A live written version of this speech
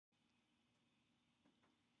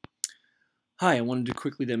Hi, I wanted to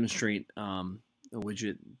quickly demonstrate a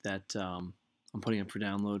widget that I'm putting up for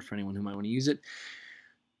download for anyone who might want to use it.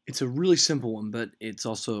 It's a really simple one, but it's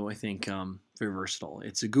also, I think, very versatile.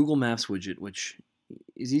 It's a Google Maps widget, which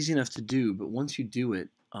is easy enough to do, but once you do it,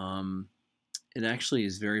 it actually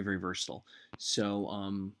is very, very versatile.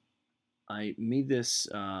 So I made this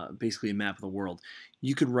basically a map of the world.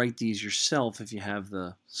 You could write these yourself if you have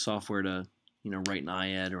the software to, write an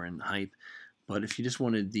IED or in Hype. But if you just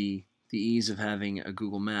wanted the ease of having a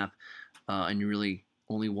Google Map and you really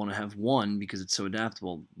only want to have one because it's so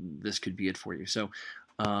adaptable, this could be it for you. So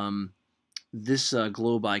this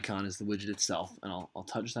globe icon is the widget itself, and I'll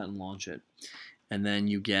touch that and launch it, and then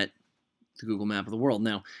you get the Google Map of the world.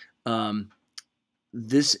 Now,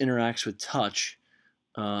 this interacts with touch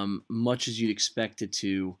much as you'd expect it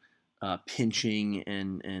to, pinching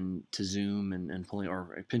and to zoom and pulling,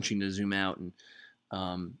 or pinching to zoom out,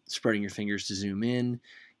 and spreading your fingers to zoom in.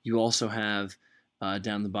 You also have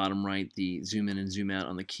down the bottom right the zoom in and zoom out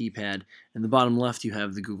on the keypad, and the bottom left you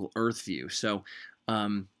have the Google Earth view. So as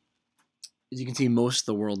you can see, most of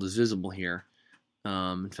the world is visible here.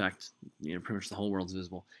 In fact, pretty much the whole world is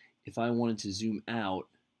visible. If I wanted to zoom out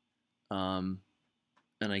and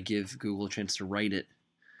I give Google a chance to write it,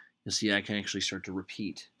 you'll see I can actually start to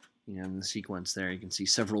repeat. In the sequence there, you can see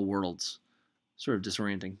several worlds. Sort of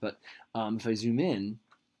disorienting, but if I zoom in,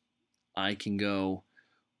 I can go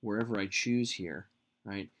wherever I choose here,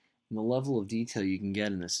 right? And the level of detail you can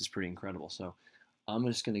get in this is pretty incredible. So I'm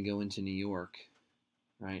just going to go into New York,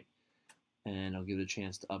 right? And I'll give it a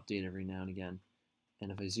chance to update every now and again.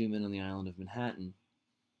 And if I zoom in on the island of Manhattan,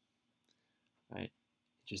 right,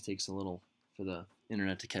 it just takes a little for the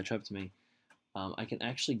internet to catch up to me. I can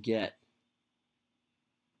actually get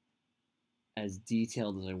as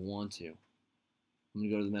detailed as I want to. I'm going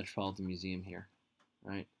to go to the Metropolitan Museum here,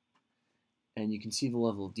 right? And you can see the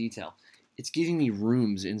level of detail. It's giving me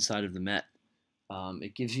rooms inside of the Met.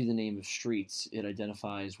 It gives you the name of streets. It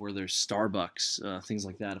identifies where there's Starbucks, things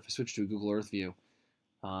like that. If I switch to a Google Earth view,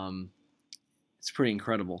 it's pretty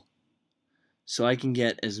incredible. So I can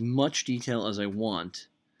get as much detail as I want,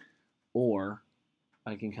 or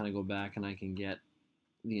I can kind of go back and I can get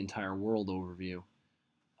the entire world overview.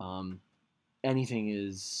 Anything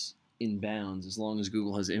is in bounds as long as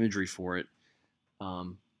Google has imagery for it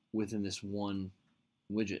within this one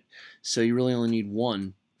widget. So you really only need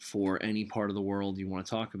one for any part of the world you want to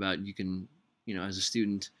talk about. You can, as a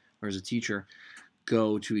student or as a teacher,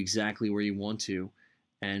 go to exactly where you want to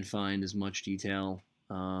and find as much detail,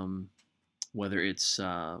 whether it's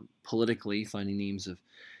politically, finding names of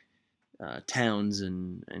towns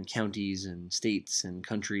and counties and states and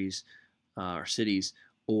countries or cities,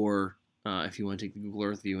 or if you want to take the Google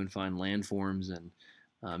Earth view and find landforms and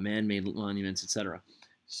man-made monuments, etc.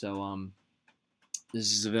 So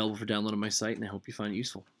this is available for download on my site, and I hope you find it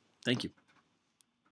useful. Thank you.